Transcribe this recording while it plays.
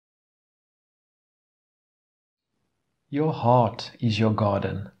Your heart is your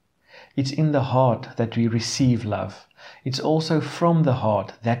garden. It's in the heart that we receive love. It's also from the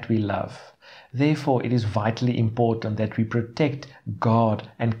heart that we love. Therefore, it is vitally important that we protect, guard,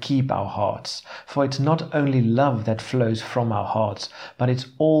 and keep our hearts. For it's not only love that flows from our hearts, but it's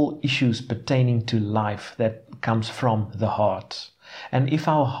all issues pertaining to life that comes from the heart. And if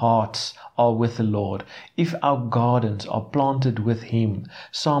our hearts are with the Lord, if our gardens are planted with Him,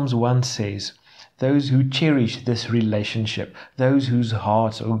 Psalms 1 says, those who cherish this relationship, those whose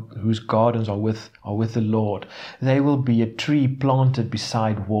hearts or whose gardens are with the Lord, they will be a tree planted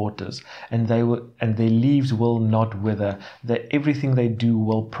beside waters, and their leaves will not wither. Everything they do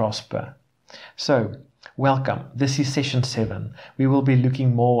will prosper. So, welcome. This is session 7. We will be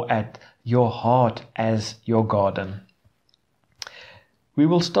looking more at your heart as your garden. We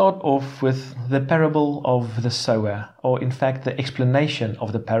will start off with the parable of the sower, or in fact the explanation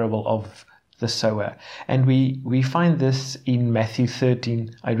of the parable of the sower. And we find this in Matthew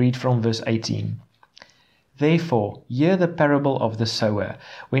 13. I read from verse 18. Therefore, hear the parable of the sower.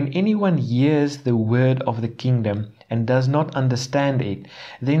 When anyone hears the word of the kingdom and does not understand it,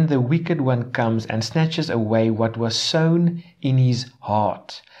 then the wicked one comes and snatches away what was sown in his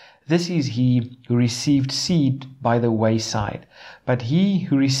heart. This is he who received seed by the wayside. But he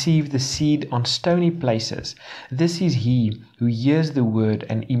who received the seed on stony places, this is he who hears the word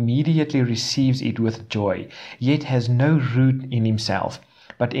and immediately receives it with joy, yet has no root in himself,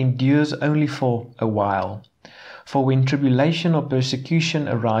 but endures only for a while. For when tribulation or persecution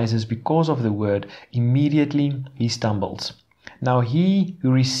arises because of the word, immediately he stumbles. Now he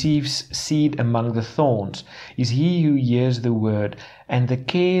who receives seed among the thorns is he who hears the word, and the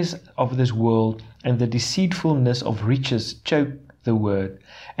cares of this world and the deceitfulness of riches choke the word,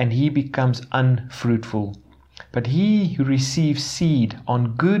 and he becomes unfruitful. But he who receives seed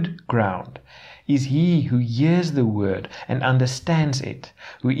on good ground is he who hears the word and understands it,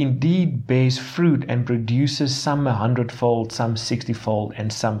 who indeed bears fruit and produces some 100-fold, some 60-fold,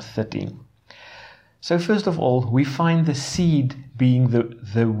 and some 30. So first of all, we find the seed being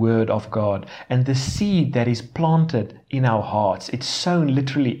the word of God, and the seed that is planted in our hearts. It's sown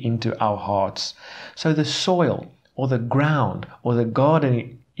literally into our hearts. So the soil or the ground or the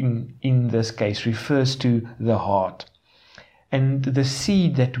garden in this case refers to the heart. And the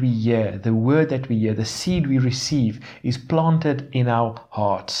seed that we hear, the word that we hear, the seed we receive is planted in our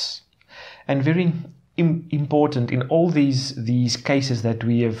hearts. And very important in all these cases that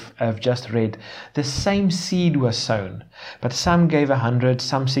we have just read, the same seed was sown, but some gave 100,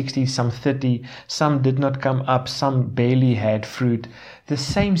 some 60, some 30, some did not come up, some barely had fruit. The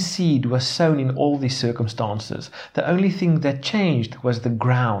same seed was sown in all these circumstances. The only thing that changed was the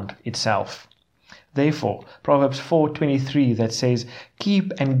ground itself. Therefore, Proverbs 4:23 that says,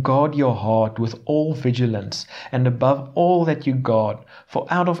 keep and guard your heart with all vigilance, and above all that you guard, for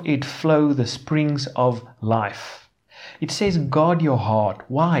out of it flow the springs of life. It says guard your heart.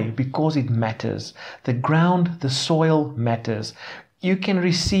 Why? Because it matters. The ground, the soil matters. You can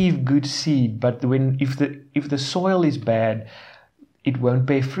receive good seed, but if the soil is bad, it won't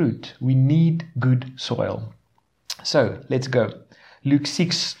bear fruit. We need good soil. So, let's go. Luke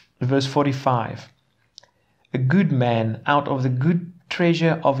 6 verse 45. A good man out of the good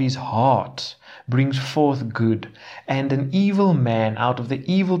treasure of his heart brings forth good, and an evil man out of the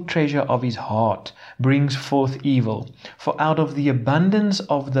evil treasure of his heart brings forth evil. For out of the abundance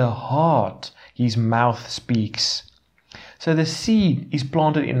of the heart his mouth speaks. So the seed is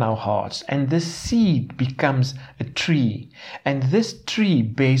planted in our hearts, and this seed becomes a tree, and this tree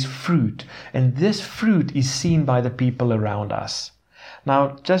bears fruit, and this fruit is seen by the people around us.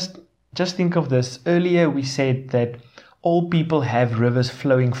 Now, just think of this. Earlier we said that all people have rivers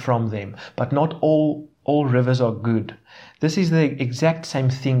flowing from them, but not all rivers are good. This is the exact same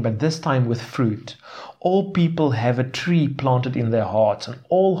thing, but this time with fruit. All people have a tree planted in their hearts, and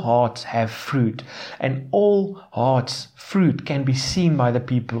all hearts have fruit. And all hearts' fruit can be seen by the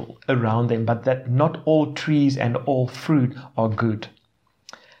people around them, but that not all trees and all fruit are good.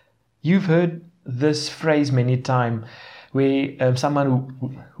 You've heard this phrase many times, where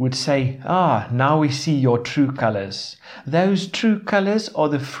someone would say, now we see your true colors. Those true colors are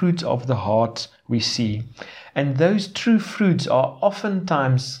the fruits of the heart we see. And those true fruits are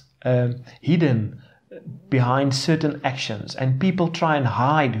oftentimes hidden behind certain actions, and people try and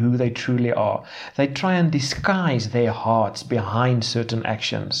hide who they truly are. They try and disguise their hearts behind certain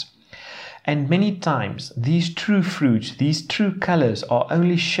actions. And many times, these true fruits, these true colors are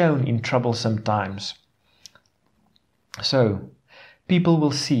only shown in troublesome times. So, people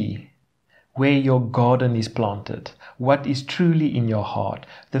will see where your garden is planted, what is truly in your heart.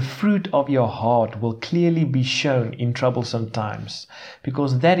 The fruit of your heart will clearly be shown in troublesome times,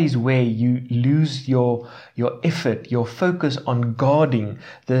 because that is where you lose your effort, your focus on guarding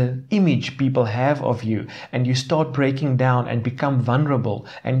the image people have of you, and you start breaking down and become vulnerable,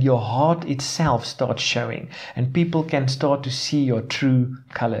 and your heart itself starts showing, and people can start to see your true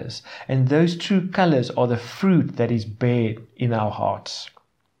colors. And those true colors are the fruit that is bare in our hearts.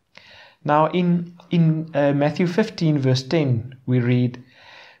 Now in Matthew 15 verse 10 we read,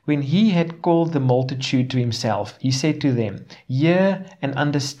 "When he had called the multitude to himself, he said to them, 'Hear and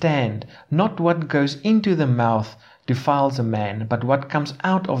understand, not what goes into the mouth defiles a man, but what comes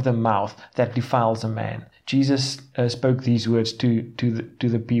out of the mouth that defiles a man.'" Jesus spoke these words to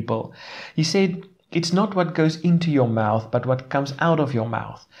the people. He said, it's not what goes into your mouth, but what comes out of your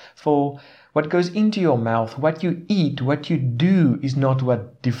mouth. For what goes into your mouth, what you eat, what you do, is not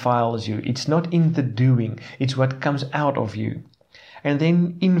what defiles you. It's not in the doing, it's what comes out of you. And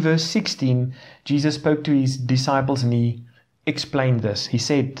then in verse 16, Jesus spoke to his disciples and he explained this. He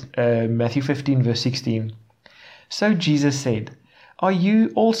said, Matthew 15 verse 16, "So Jesus said, 'Are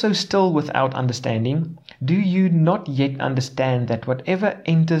you also still without understanding? Do you not yet understand that whatever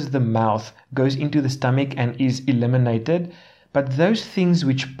enters the mouth goes into the stomach and is eliminated? But those things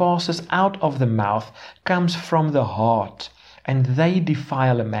which passes out of the mouth comes from the heart, and they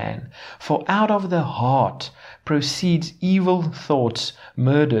defile a man. For out of the heart proceeds evil thoughts,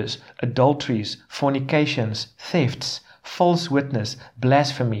 murders, adulteries, fornications, thefts, false witness,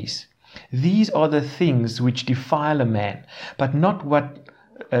 blasphemies. These are the things which defile a man, but not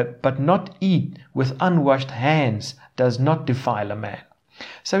eat with unwashed hands does not defile a man.'"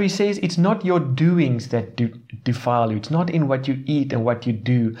 So he says it's not your doings that defile you. It's not in what you eat and what you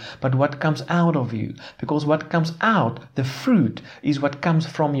do, but what comes out of you. Because what comes out, the fruit, is what comes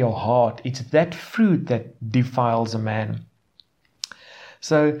from your heart. It's that fruit that defiles a man.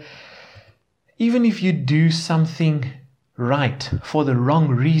 So even if you do something right for the wrong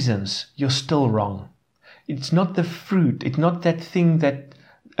reasons, you're still wrong. It's not the fruit. It's not that thing that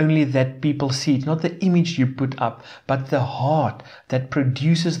only that people see. It's not the image you put up, but the heart that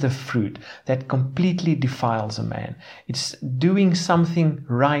produces the fruit that completely defiles a man. It's doing something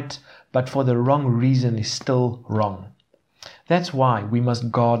right, but for the wrong reason is still wrong. That's why we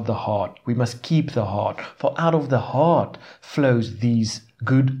must guard the heart. We must keep the heart, for out of the heart flows these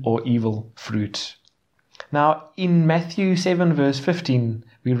good or evil fruits. Now in Matthew 7 verse 15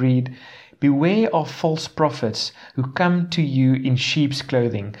 we read, "Beware of false prophets who come to you in sheep's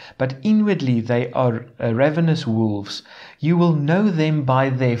clothing, but inwardly they are ravenous wolves. You will know them by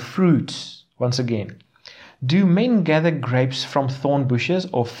their fruits." Once again, "Do men gather grapes from thorn bushes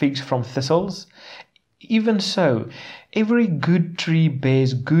or figs from thistles? Even so, every good tree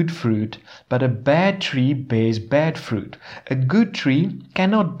bears good fruit, but a bad tree bears bad fruit. A good tree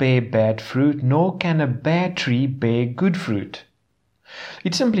cannot bear bad fruit, nor can a bad tree bear good fruit."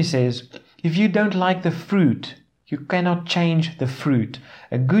 It simply says, if you don't like the fruit, you cannot change the fruit.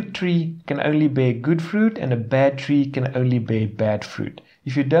 A good tree can only bear good fruit, and a bad tree can only bear bad fruit.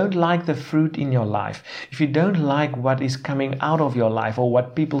 If you don't like the fruit in your life, if you don't like what is coming out of your life, or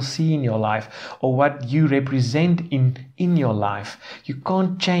what people see in your life, or what you represent in your life, you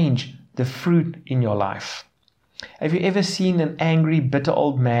can't change the fruit in your life. Have you ever seen an angry, bitter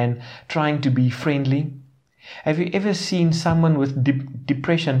old man trying to be friendly? Have you ever seen someone with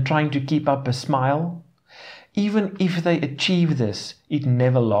depression trying to keep up a smile? Even if they achieve this, it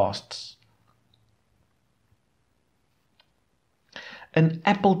never lasts. An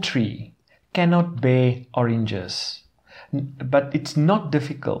apple tree cannot bear oranges, but it's not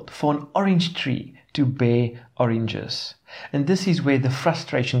difficult for an orange tree to bear oranges. And this is where the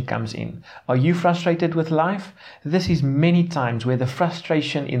frustration comes in. Are you frustrated with life? This is many times where the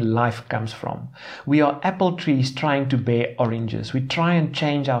frustration in life comes from. We are apple trees trying to bear oranges. We try and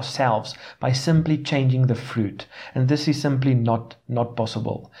change ourselves by simply changing the fruit. And this is simply not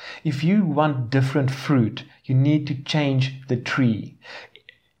possible. If you want different fruit, you need to change the tree.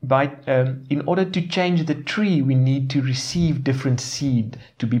 In order to change the tree, we need to receive different seed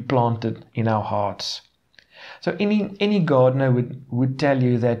to be planted in our hearts. So any gardener would tell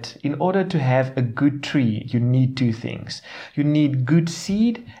you that in order to have a good tree, you need two things. You need good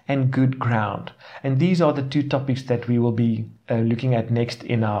seed and good ground. And these are the two topics that we will be looking at next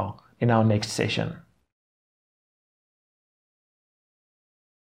in our next session.